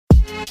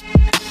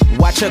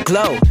her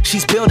glow.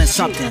 She's building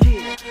something,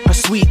 a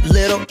sweet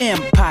little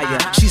empire.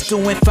 She's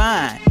doing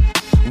fine,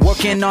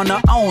 working on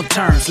her own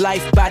terms,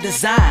 life by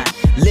design.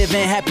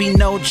 Living happy,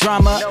 no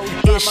drama,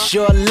 it's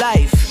your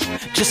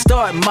life. Just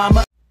start,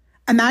 mama.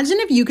 Imagine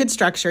if you could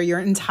structure your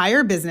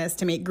entire business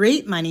to make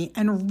great money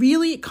and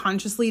really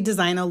consciously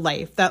design a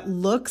life that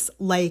looks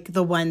like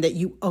the one that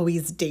you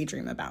always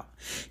daydream about.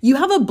 You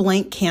have a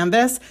blank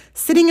canvas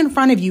sitting in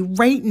front of you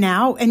right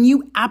now, and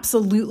you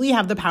absolutely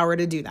have the power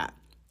to do that.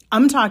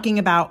 I'm talking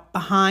about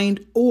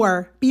behind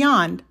or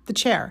beyond the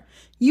chair.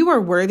 You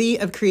are worthy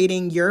of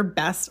creating your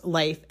best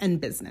life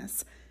and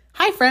business.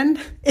 Hi, friend,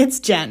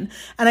 it's Jen,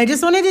 and I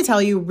just wanted to tell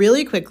you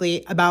really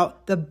quickly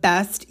about the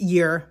Best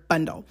Year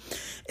Bundle.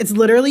 It's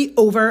literally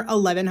over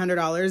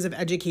 $1,100 of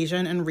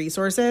education and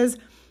resources.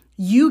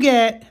 You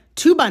get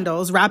 2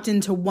 bundles wrapped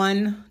into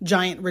one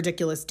giant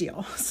ridiculous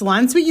deal.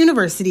 Salon Suite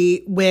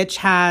University, which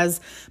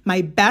has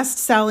my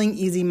best-selling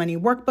Easy Money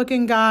workbook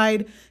and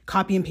guide,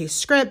 copy and paste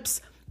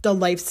scripts, the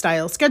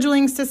lifestyle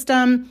scheduling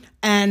system,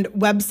 and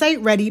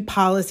website-ready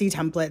policy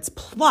templates,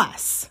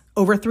 plus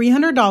over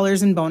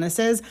 $300 in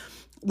bonuses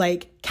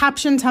like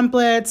caption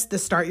templates, the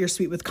Start Your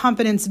Suite with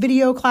Confidence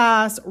video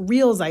class,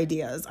 Reels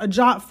ideas, a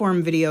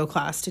Jotform video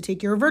class to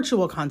take your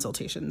virtual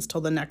consultations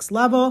till the next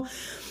level,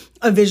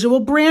 a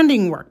visual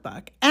branding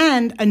workbook,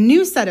 and a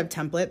new set of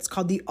templates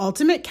called the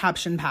Ultimate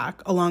Caption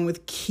Pack, along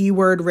with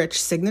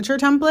keyword-rich signature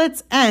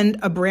templates, and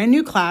a brand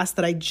new class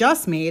that I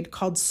just made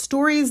called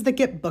Stories That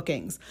Get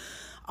Bookings.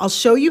 I'll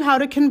show you how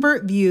to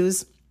convert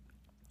views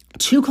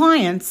to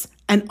clients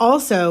and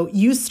also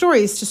use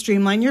stories to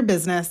streamline your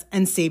business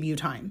and save you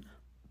time.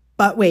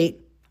 But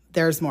wait,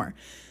 there's more.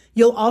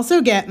 You'll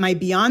also get my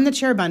Beyond the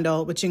Chair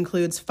bundle, which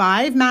includes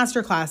 5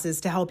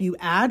 masterclasses to help you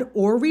add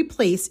or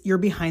replace your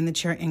behind the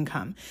chair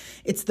income.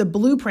 It's the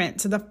blueprint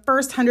to the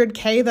first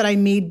 100K that I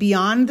made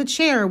beyond the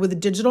chair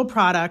with digital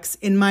products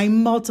in my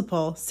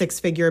multiple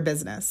 6-figure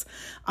business.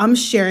 I'm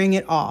sharing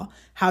it all: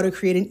 how to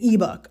create an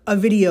ebook, a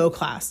video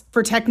class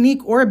for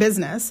technique or a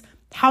business,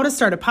 how to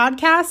start a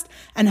podcast,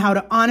 and how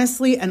to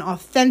honestly and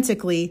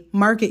authentically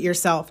market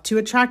yourself to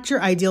attract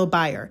your ideal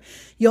buyer.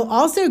 You'll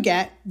also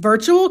get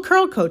virtual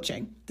curl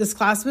coaching. This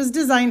class was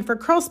designed for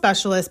curl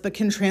specialists, but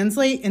can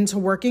translate into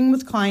working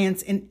with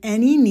clients in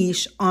any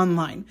niche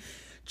online.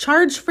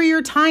 Charge for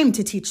your time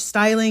to teach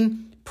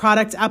styling,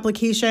 product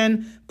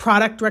application,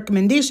 product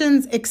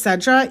recommendations,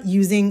 etc.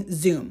 using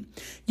Zoom.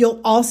 You'll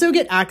also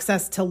get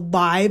access to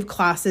live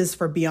classes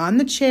for Beyond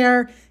the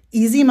Chair,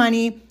 Easy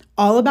Money,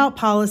 All About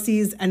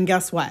Policies, and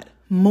guess what?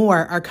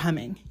 More are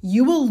coming.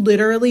 You will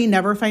literally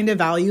never find a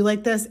value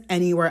like this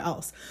anywhere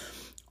else.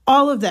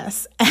 All of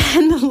this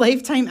and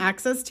lifetime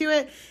access to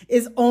it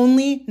is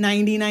only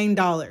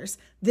 $99.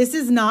 This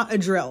is not a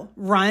drill.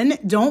 Run,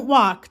 don't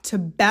walk to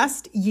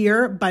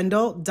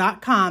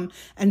bestyearbundle.com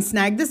and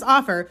snag this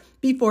offer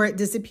before it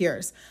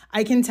disappears.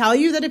 I can tell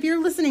you that if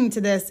you're listening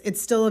to this,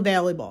 it's still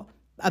available,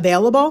 but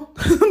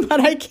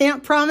I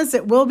can't promise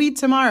it will be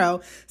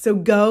tomorrow. So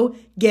go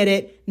get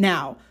it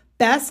now.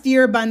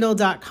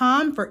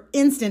 bestyearbundle.com for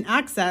instant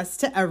access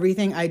to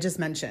everything I just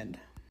mentioned.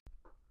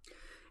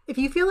 If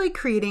you feel like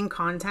creating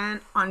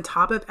content on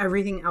top of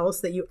everything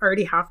else that you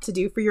already have to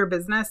do for your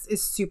business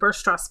is super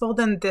stressful,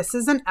 then this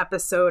is an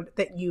episode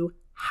that you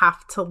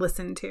have to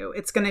listen to.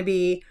 It's going to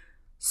be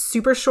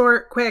super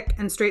short, quick,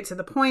 and straight to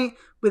the point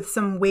with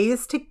some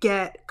ways to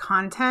get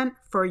content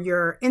for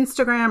your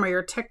Instagram or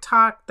your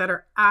TikTok that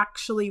are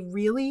actually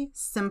really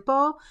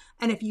simple.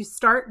 And if you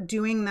start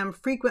doing them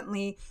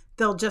frequently,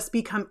 they'll just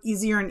become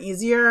easier and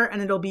easier,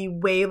 and it'll be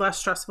way less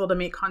stressful to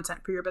make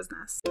content for your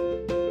business.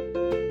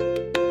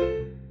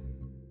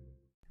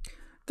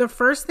 The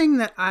first thing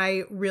that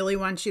I really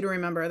want you to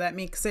remember that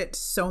makes it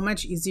so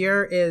much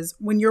easier is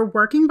when you're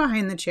working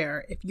behind the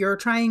chair, if you're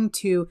trying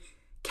to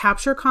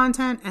capture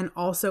content and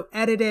also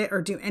edit it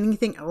or do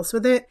anything else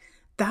with it,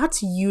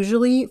 that's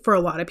usually for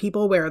a lot of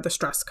people where the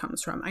stress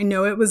comes from. I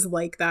know it was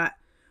like that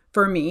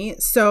for me.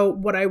 So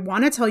what I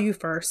want to tell you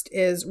first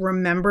is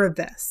remember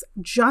this: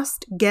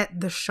 just get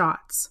the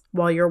shots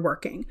while you're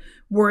working.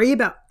 Worry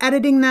about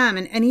editing them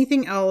and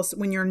anything else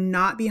when you're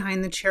not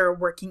behind the chair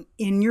working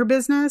in your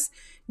business.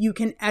 You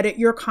can edit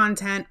your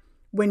content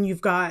when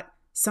you've got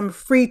some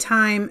free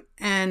time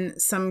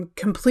and some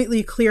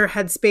completely clear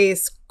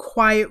headspace,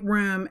 quiet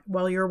room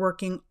while you're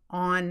working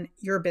on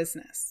your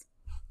business.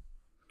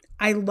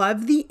 I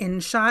love the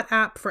InShot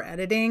app for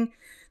editing.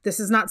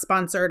 This is not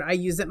sponsored. I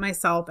use it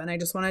myself and I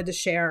just wanted to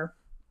share.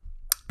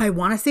 I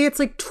want to say it's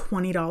like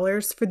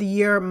 $20 for the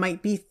year,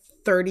 might be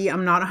 $30.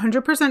 I'm not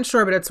 100%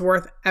 sure, but it's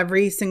worth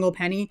every single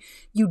penny.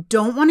 You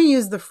don't want to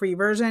use the free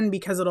version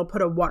because it'll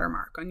put a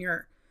watermark on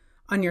your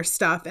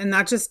stuff. And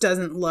that just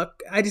doesn't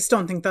look, I just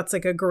don't think that's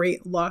like a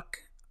great look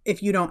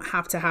if you don't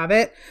have to have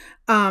it.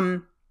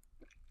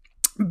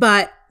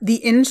 But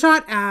the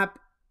InShot app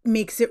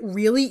makes it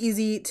really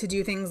easy to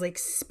do things like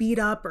speed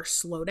up or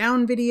slow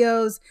down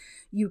videos.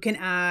 You can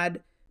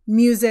add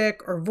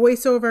music or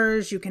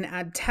voiceovers, you can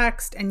add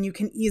text, and you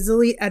can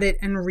easily edit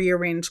and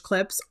rearrange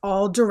clips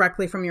all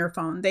directly from your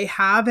phone. They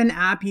have an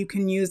app you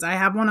can use. I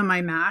have one on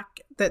my Mac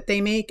that they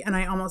make, and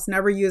I almost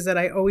never use it.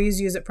 I always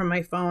use it from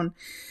my phone.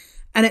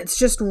 And it's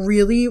just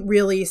really,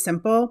 really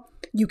simple.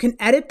 You can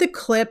edit the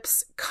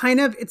clips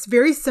it's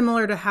very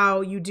similar to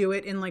how you do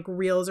it in like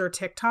Reels or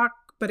TikTok,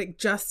 but it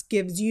just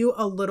gives you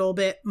a little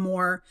bit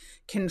more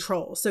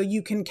control. So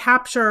you can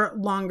capture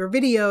longer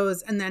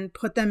videos and then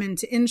put them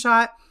into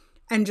InShot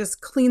and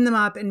just clean them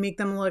up and make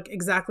them look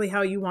exactly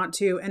how you want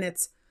to. And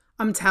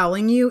I'm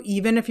telling you,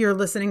 even if you're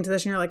listening to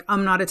this and you're like,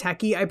 I'm not a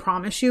techie, I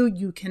promise you,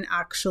 you can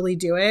actually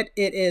do it.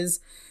 It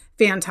is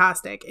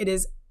fantastic. It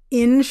is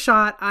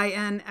InShot,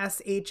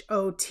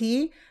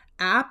 INSHOT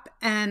app,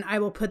 and I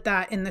will put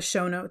that in the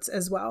show notes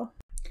as well.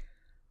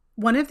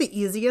 One of the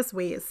easiest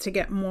ways to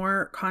get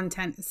more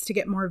content is to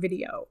get more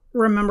video.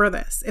 Remember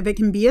this, if it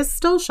can be a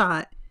still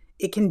shot,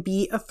 it can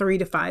be a 3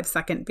 to 5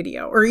 second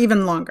video or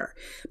even longer,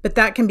 but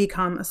that can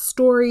become a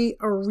story,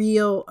 a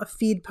reel, a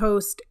feed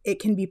post. It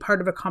can be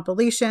part of a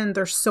compilation.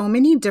 There's so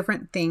many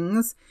different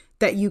things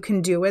that you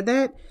can do with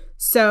it.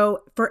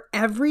 So for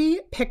every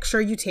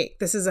picture you take,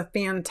 this is a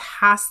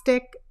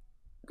fantastic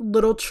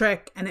little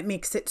trick, and it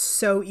makes it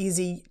so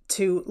easy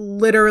to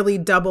literally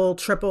double,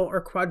 triple,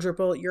 or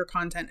quadruple your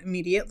content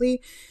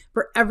immediately.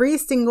 For every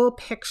single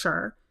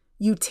picture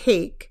you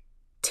take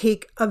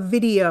a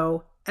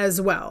video as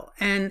well.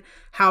 And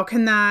how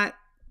can that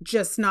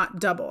just not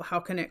double? How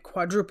can it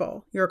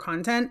quadruple your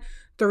content?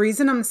 The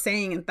reason I'm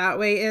saying it that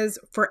way is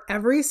for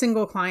every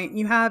single client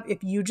you have,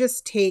 if you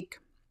just take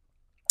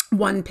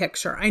one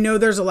picture. I know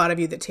there's a lot of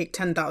you that take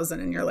 10,000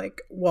 and you're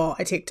like, well,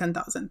 I take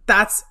 10,000.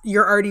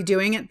 You're already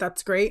doing it.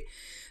 That's great.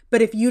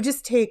 But if you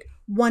just take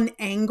one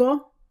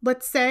angle,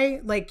 let's say,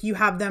 like you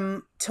have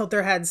them tilt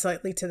their head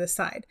slightly to the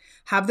side,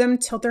 have them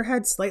tilt their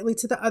head slightly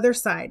to the other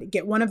side,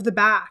 get one of the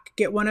back,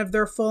 get one of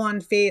their full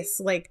on face,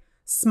 like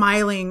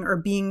smiling or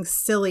being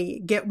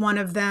silly, get one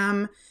of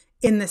them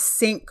in the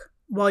sink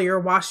while you're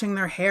washing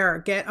their hair,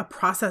 get a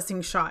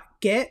processing shot,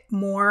 get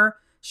more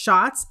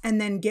shots,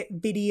 and then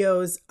get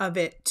videos of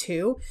it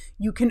too.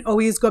 You can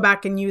always go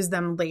back and use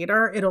them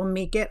later. It'll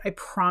make it, I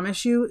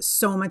promise you,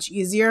 so much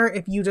easier.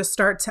 If you just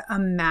start to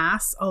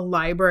amass a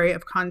library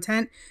of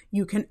content,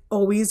 you can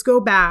always go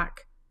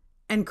back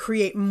and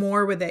create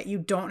more with it. You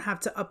don't have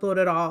to upload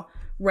it all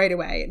right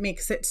away. It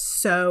makes it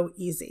so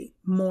easy.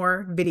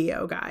 More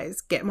video,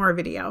 guys. Get more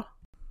video.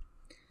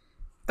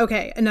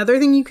 Okay, another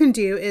thing you can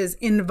do is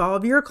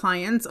involve your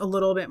clients a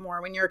little bit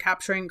more when you're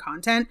capturing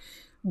content.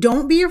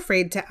 Don't be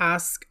afraid to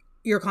ask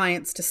your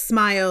clients to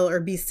smile or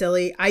be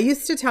silly. I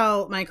used to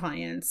tell my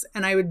clients,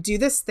 and I would do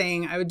this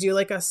thing, I would do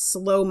like a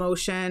slow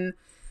motion,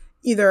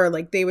 either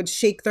like they would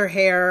shake their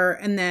hair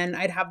and then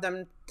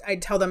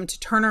I'd tell them to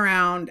turn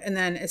around. And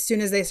then as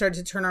soon as they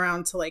started to turn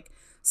around to like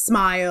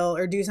smile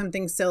or do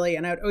something silly,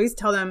 and I would always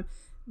tell them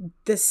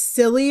the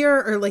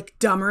sillier or like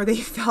dumber they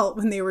felt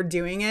when they were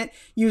doing it,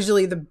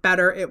 usually the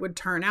better it would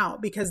turn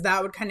out, because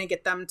that would kind of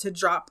get them to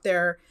drop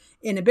their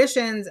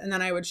inhibitions. And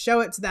then I would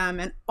show it to them,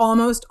 and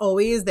almost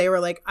always they were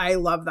like, I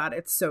love that.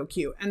 It's so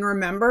cute. And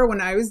remember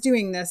when I was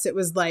doing this, it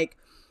was like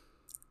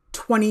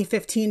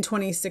 2015,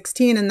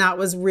 2016. And that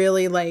was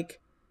really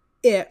like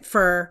it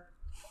for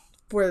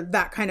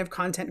that kind of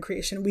content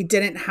creation. We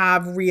didn't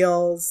have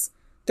Reels.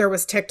 There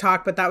was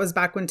TikTok, but that was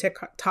back when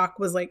TikTok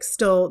was like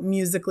still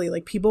Musical.ly,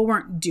 like people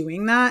weren't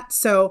doing that.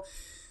 So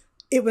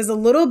it was a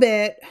little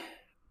bit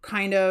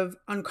kind of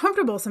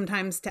uncomfortable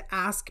sometimes to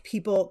ask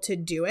people to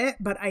do it,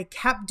 but I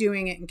kept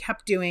doing it and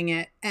kept doing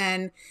it.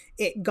 And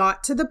it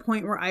got to the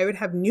point where I would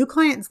have new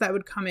clients that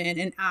would come in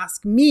and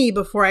ask me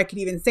before I could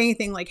even say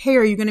anything, like, hey,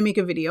 are you going to make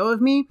a video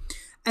of me?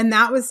 And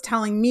that was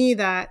telling me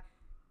that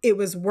it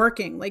was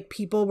working. Like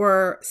people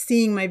were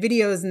seeing my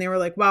videos and they were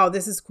like, wow,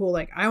 this is cool.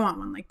 Like I want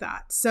one like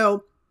that.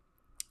 So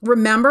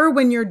remember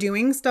when you're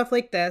doing stuff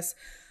like this,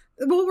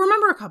 well,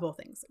 remember a couple of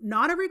things.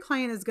 Not every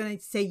client is going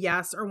to say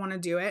yes or want to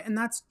do it. And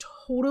that's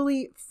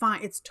totally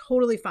fine. It's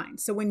totally fine.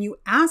 So when you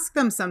ask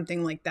them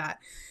something like that,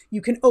 you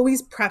can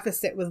always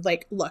preface it with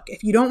like, look,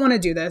 if you don't want to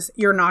do this,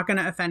 you're not going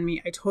to offend me.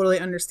 I totally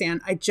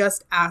understand. I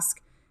just ask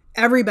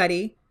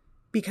everybody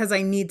because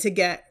I need to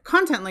get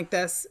content like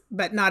this,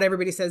 but not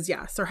everybody says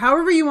yes. Or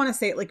however you want to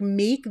say it, like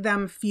make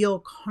them feel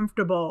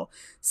comfortable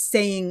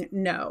saying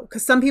no.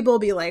 Because some people will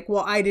be like,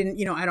 well, I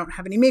don't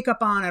have any makeup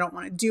on. I don't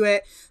want to do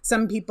it.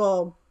 Some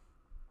people...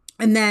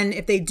 And then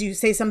if they do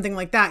say something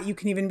like that, you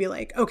can even be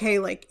like, okay,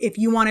 like if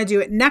you want to do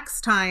it next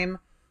time,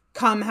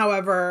 come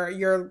however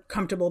you're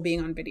comfortable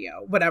being on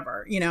video,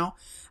 whatever,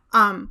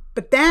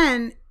 But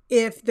then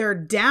if they're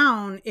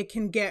down, it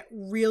can get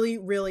really,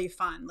 really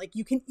fun. Like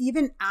you can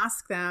even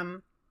ask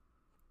them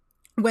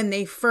when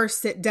they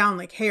first sit down,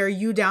 like, hey, are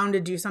you down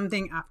to do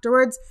something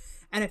afterwards?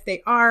 And if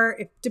they are,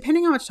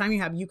 depending on how much time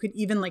you have, you could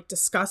even like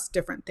discuss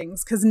different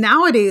things. Because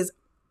nowadays,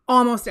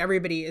 almost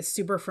everybody is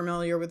super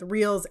familiar with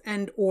Reels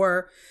and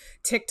or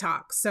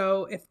TikTok.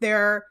 So if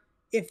they're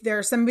if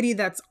there's somebody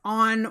that's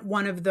on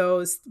one of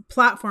those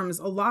platforms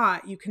a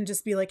lot, you can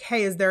just be like,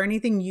 hey, is there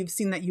anything you've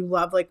seen that you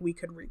love? Like we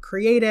could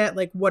recreate it.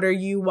 Like, what are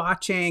you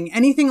watching?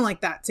 Anything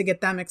like that to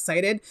get them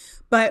excited.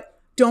 But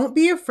don't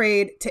be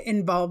afraid to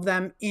involve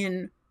them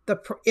in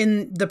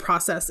the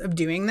process of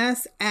doing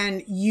this.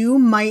 And you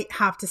might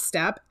have to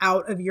step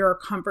out of your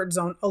comfort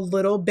zone a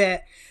little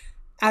bit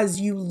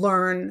as you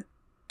learn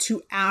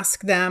to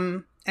ask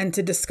them and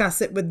to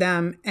discuss it with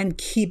them and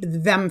keep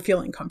them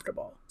feeling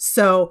comfortable.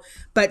 So,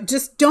 but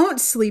just don't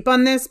sleep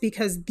on this,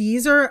 because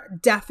these are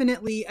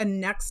definitely a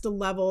next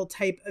level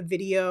type of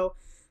video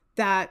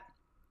that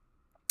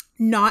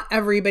not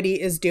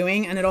everybody is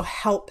doing, and it'll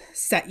help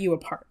set you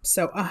apart.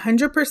 So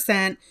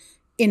 100%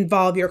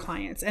 involve your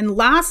clients. And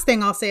last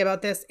thing I'll say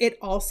about this,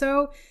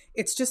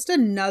 it's just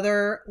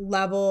another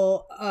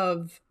level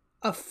of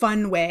a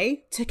fun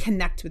way to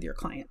connect with your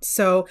clients.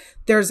 So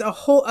there's a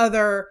whole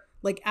other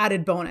like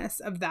added bonus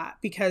of that,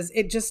 because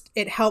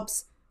it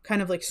helps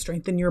kind of like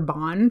strengthen your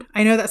bond.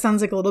 I know that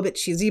sounds like a little bit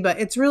cheesy, but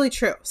it's really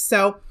true.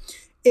 So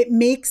it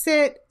makes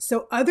it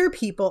so other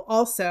people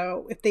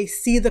also, if they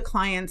see the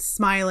clients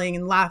smiling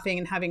and laughing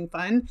and having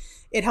fun,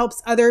 it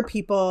helps other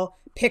people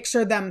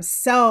picture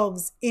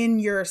themselves in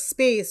your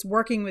space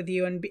working with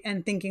you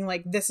and thinking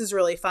like, this is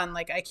really fun.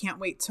 Like, I can't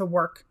wait to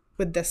work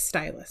with this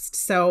stylist.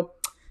 So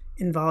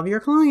involve your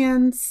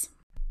clients.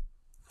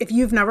 If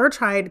you've never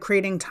tried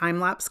creating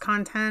time-lapse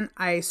content,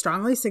 I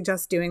strongly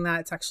suggest doing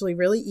that. It's actually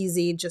really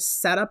easy. Just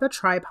set up a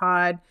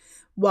tripod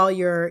while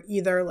you're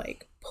either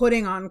like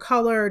putting on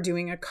color,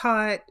 doing a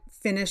cut,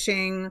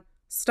 finishing,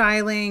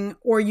 styling,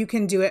 or you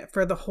can do it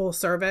for the whole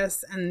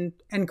service and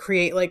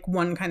create like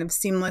one kind of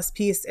seamless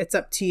piece. It's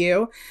up to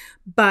you.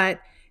 But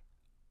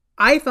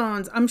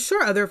iPhones, I'm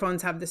sure other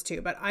phones have this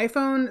too, but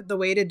iPhone, the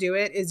way to do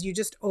it is you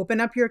just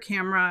open up your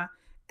camera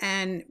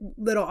and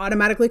it'll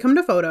automatically come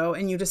to photo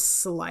and you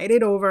just slide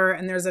it over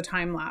and there's a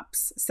time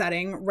lapse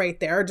setting right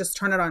there. Just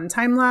turn it on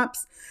time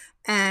lapse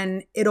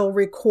and it'll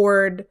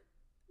record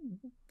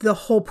the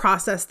whole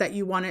process that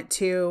you want it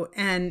to,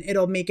 and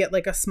it'll make it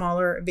like a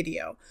smaller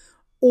video.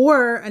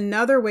 Or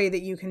another way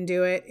that you can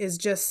do it is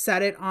just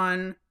set it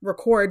on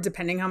record,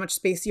 depending how much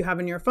space you have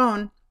in your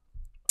phone.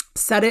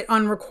 Set it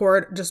on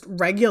record, just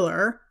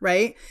regular,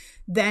 right?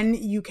 Then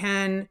you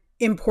can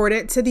import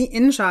it to the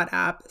InShot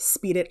app,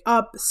 speed it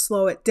up,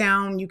 slow it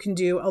down. You can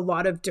do a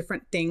lot of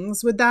different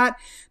things with that.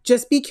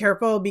 Just be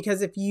careful,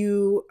 because if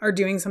you are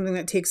doing something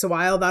that takes a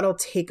while, that'll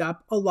take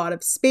up a lot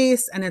of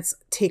space and it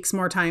takes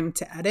more time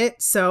to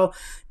edit. So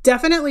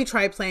definitely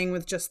try playing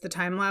with just the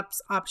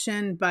time-lapse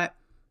option. But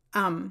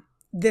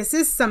this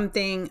is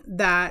something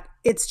that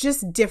it's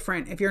just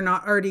different if you're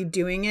not already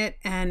doing it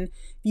and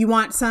you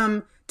want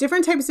some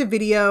different types of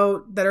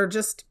video that are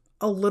just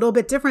a little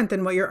bit different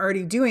than what you're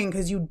already doing,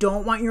 because you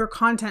don't want your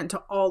content to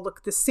all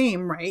look the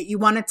same, right? You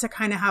want it to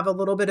kind of have a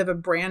little bit of a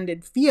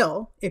branded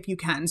feel if you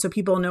can, so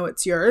people know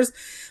it's yours.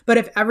 But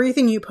if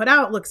everything you put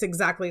out looks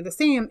exactly the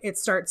same, it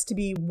starts to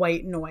be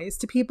white noise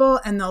to people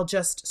and they'll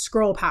just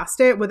scroll past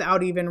it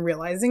without even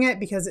realizing it,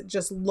 because it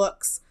just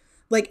looks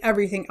like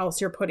everything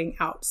else you're putting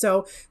out.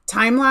 So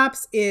time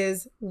lapse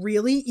is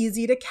really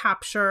easy to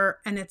capture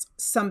and it's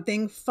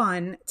something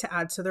fun to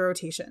add to the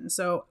rotation.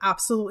 So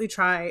absolutely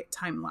try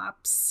time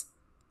lapse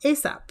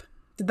ASAP.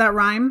 Did that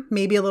rhyme?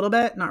 Maybe a little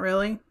bit, not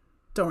really.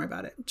 Don't worry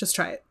about it. Just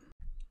try it.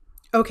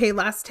 Okay,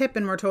 last tip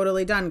and we're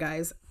totally done,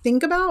 guys.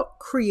 Think about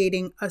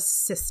creating a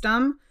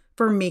system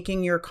for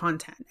making your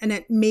content, and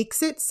it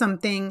makes it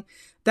something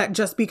that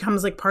just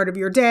becomes like part of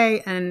your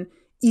day and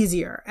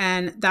easier.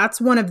 And that's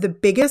one of the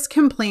biggest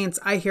complaints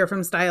I hear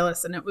from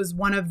stylists. And it was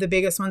one of the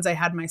biggest ones I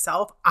had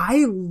myself.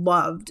 I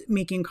loved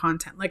making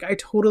content. Like I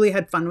totally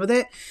had fun with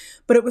it,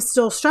 but it was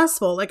still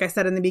stressful. Like I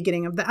said in the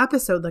beginning of the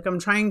episode, like I'm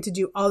trying to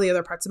do all the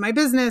other parts of my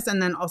business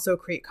and then also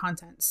create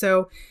content.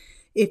 So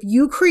if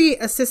you create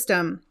a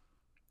system,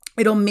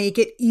 it'll make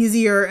it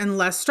easier and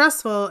less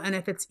stressful. And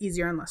if it's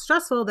easier and less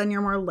stressful, then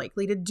you're more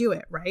likely to do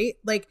it, right?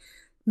 Like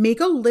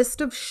make a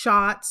list of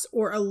shots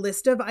or a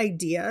list of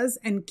ideas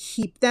and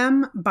keep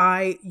them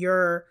by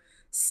your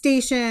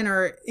station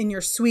or in your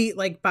suite,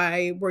 like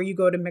by where you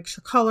go to mix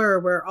your color or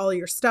where all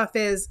your stuff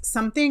is.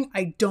 Something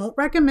I don't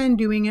recommend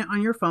doing it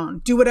on your phone.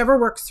 Do whatever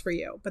works for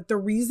you. But the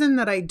reason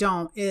that I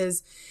don't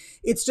is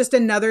it's just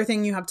another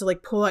thing you have to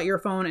like pull out your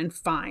phone and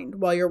find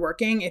while you're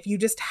working. If you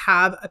just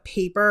have a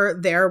paper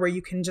there where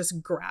you can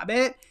just grab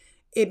it,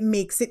 it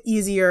makes it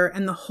easier.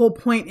 And the whole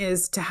point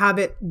is to have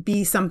it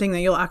be something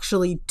that you'll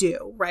actually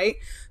do, right?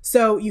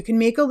 So you can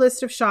make a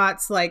list of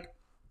shots, like,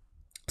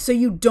 so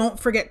you don't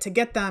forget to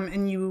get them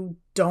and you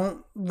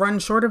don't run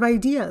short of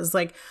ideas,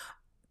 like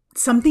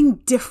something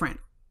different,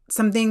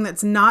 something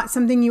that's not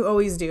something you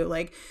always do.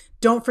 Like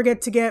don't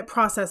forget to get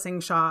processing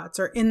shots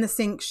or in the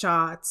sink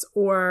shots,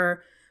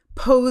 or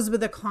pose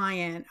with a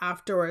client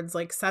afterwards,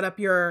 like set up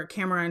your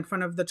camera in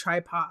front of the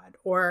tripod,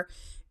 or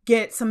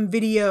get some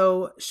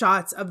video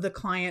shots of the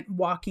client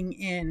walking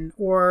in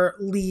or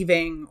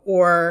leaving,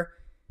 or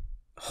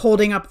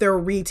holding up their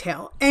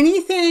retail,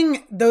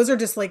 anything. Those are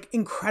just like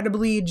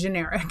incredibly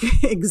generic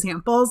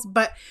examples,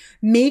 but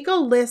make a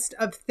list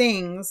of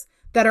things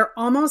that are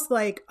almost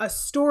like a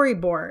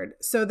storyboard,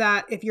 so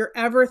that if you're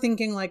ever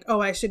thinking like,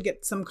 oh, I should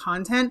get some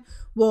content,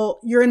 well,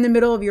 you're in the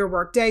middle of your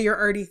workday, you're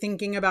already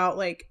thinking about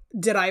like,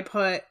 did I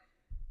put,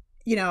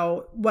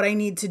 what I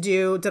need to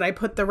do? Did I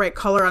put the right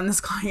color on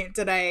this client?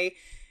 Do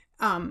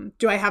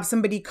I have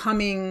somebody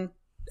coming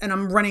and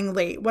I'm running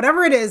late?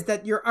 Whatever it is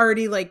that you're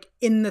already like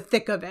in the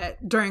thick of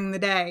it during the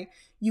day,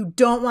 you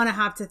don't want to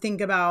have to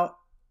think about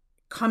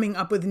coming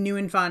up with new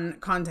and fun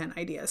content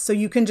ideas. So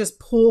you can just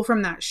pull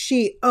from that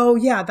sheet. Oh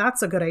yeah,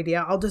 that's a good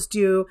idea. I'll just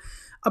do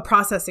a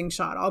processing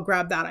shot. I'll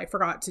grab that. I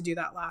forgot to do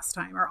that last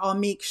time. Or I'll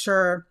make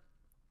sure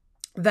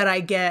that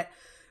I get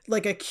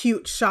like a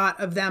cute shot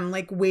of them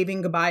like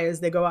waving goodbye as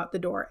they go out the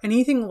door.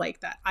 Anything like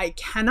that. I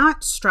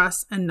cannot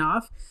stress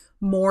enough.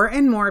 More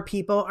and more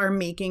people are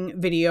making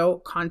video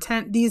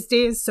content these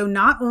days. So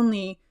not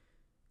only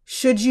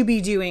should you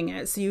be doing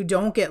it so you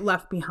don't get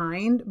left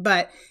behind,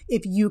 but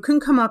if you can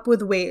come up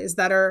with ways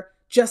that are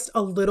just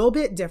a little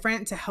bit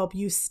different to help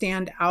you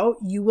stand out,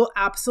 you will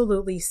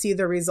absolutely see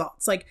the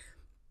results. Like,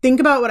 think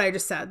about what I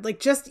just said. Like,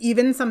 just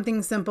even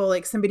something simple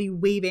like somebody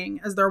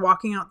waving as they're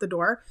walking out the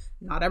door.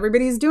 Not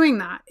everybody's doing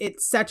that.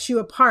 It sets you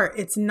apart.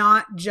 It's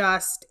not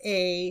just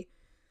a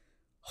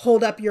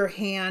hold up your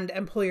hand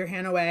and pull your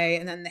hand away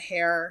and then the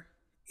hair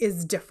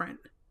is different.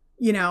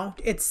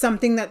 It's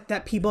something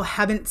that people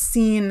haven't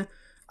seen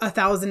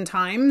 1,000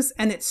 times,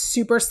 and it's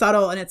super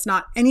subtle, and it's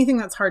not anything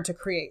that's hard to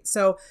create.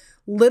 So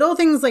little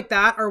things like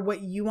that are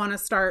what you want to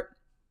start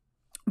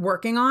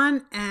working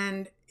on.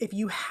 And if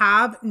you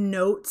have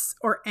notes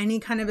or any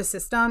kind of a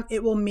system,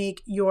 it will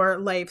make your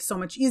life so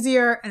much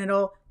easier, and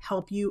it'll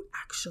help you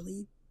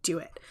actually do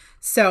it.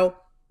 So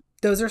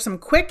those are some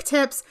quick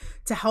tips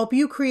to help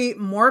you create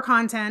more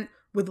content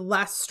with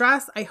less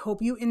stress. I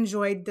hope you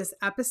enjoyed this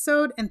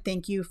episode, and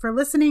thank you for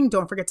listening.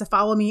 Don't forget to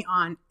follow me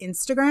on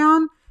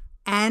Instagram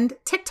and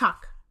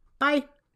TikTok. Bye.